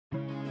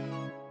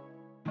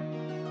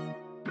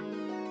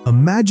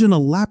Imagine a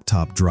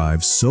laptop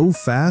drive so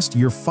fast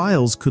your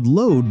files could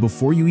load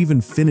before you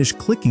even finish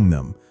clicking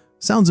them.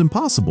 Sounds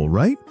impossible,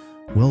 right?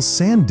 Well,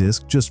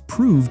 SanDisk just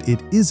proved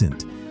it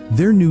isn't.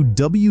 Their new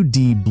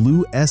WD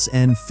Blue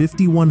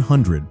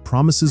SN5100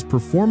 promises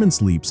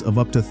performance leaps of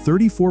up to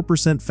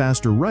 34%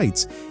 faster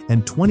writes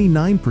and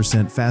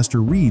 29%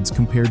 faster reads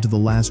compared to the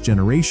last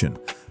generation.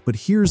 But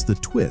here's the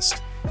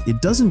twist.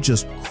 It doesn't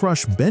just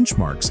crush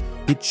benchmarks,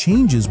 it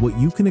changes what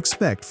you can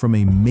expect from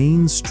a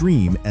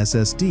mainstream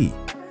SSD.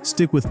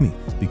 Stick with me,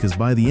 because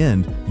by the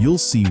end, you'll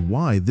see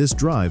why this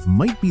drive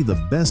might be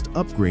the best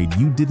upgrade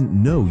you didn't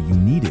know you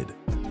needed.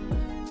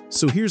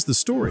 So here's the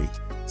story.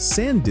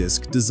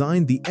 SanDisk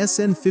designed the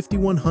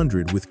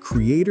SN5100 with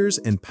creators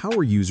and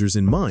power users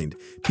in mind,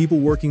 people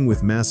working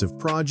with massive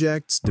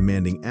projects,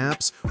 demanding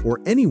apps, or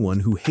anyone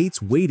who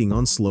hates waiting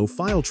on slow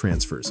file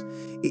transfers.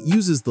 It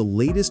uses the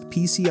latest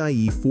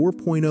PCIe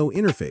 4.0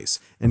 interface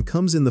and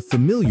comes in the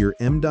familiar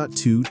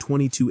M.2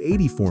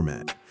 2280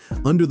 format.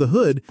 Under the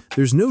hood,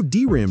 there's no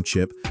DRAM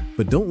chip,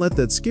 but don't let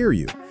that scare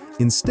you.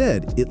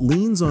 Instead, it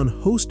leans on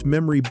host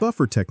memory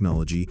buffer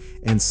technology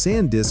and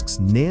SanDisk's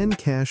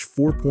nCache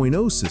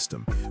 4.0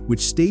 system,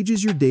 which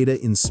stages your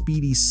data in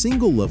speedy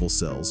single-level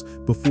cells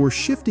before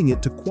shifting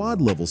it to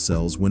quad-level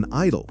cells when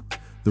idle.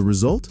 The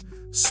result?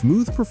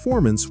 Smooth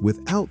performance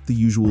without the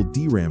usual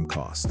DRAM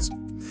costs.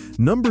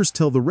 Numbers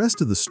tell the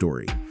rest of the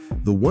story.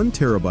 The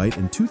 1TB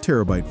and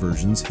 2TB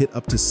versions hit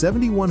up to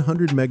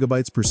 7,100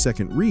 megabytes per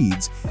second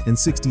reads and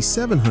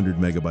 6,700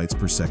 megabytes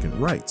per second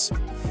writes.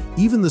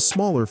 Even the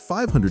smaller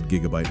 500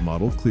 GB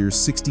model clears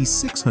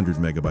 6,600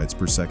 megabytes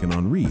per second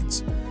on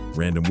reads.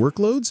 Random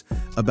workloads?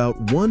 About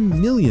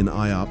 1 million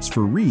IOPS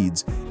for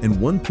reads and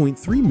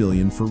 1.3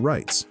 million for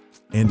writes.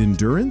 And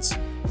endurance?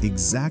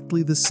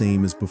 Exactly the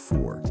same as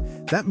before.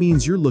 That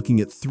means you're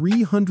looking at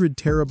 300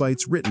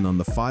 terabytes written on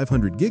the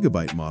 500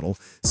 GB model,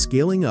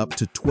 scaling up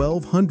to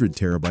 1,200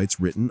 terabytes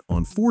written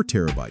on 4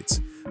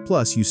 terabytes.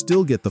 Plus, you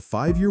still get the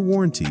 5-year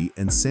warranty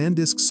and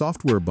SanDisk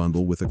software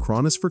bundle with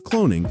Acronis for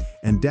cloning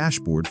and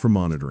dashboard for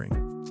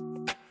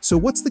monitoring. So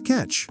what's the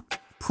catch?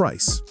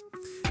 Price.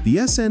 The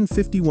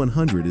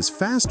SN5100 is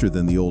faster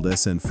than the old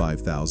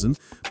SN5000,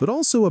 but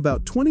also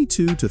about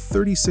 22 to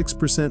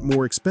 36%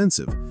 more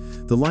expensive.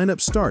 The lineup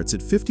starts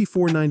at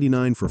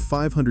 $54.99 for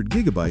 500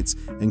 gigabytes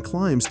and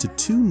climbs to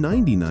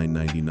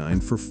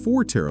 $299.99 for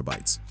 4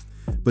 terabytes.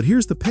 But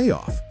here's the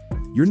payoff.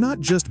 You're not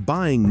just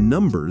buying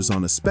numbers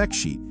on a spec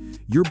sheet,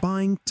 you're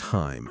buying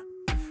time.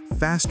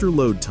 Faster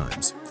load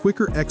times,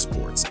 quicker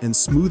exports, and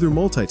smoother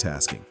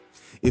multitasking.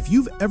 If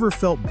you've ever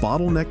felt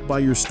bottlenecked by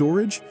your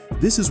storage,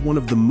 this is one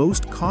of the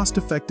most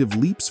cost-effective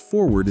leaps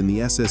forward in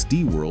the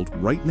SSD world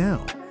right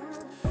now.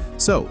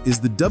 So, is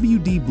the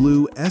WD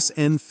Blue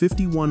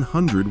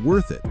SN5100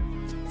 worth it?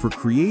 For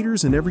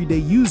creators and everyday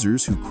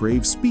users who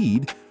crave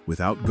speed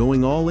without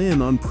going all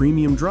in on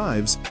premium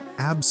drives,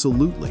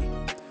 absolutely.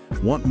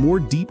 Want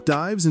more deep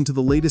dives into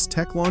the latest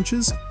tech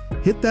launches?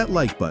 Hit that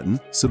like button,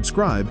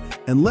 subscribe,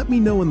 and let me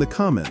know in the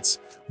comments.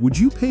 Would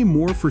you pay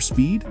more for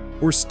speed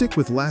or stick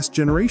with last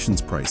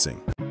generation's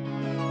pricing?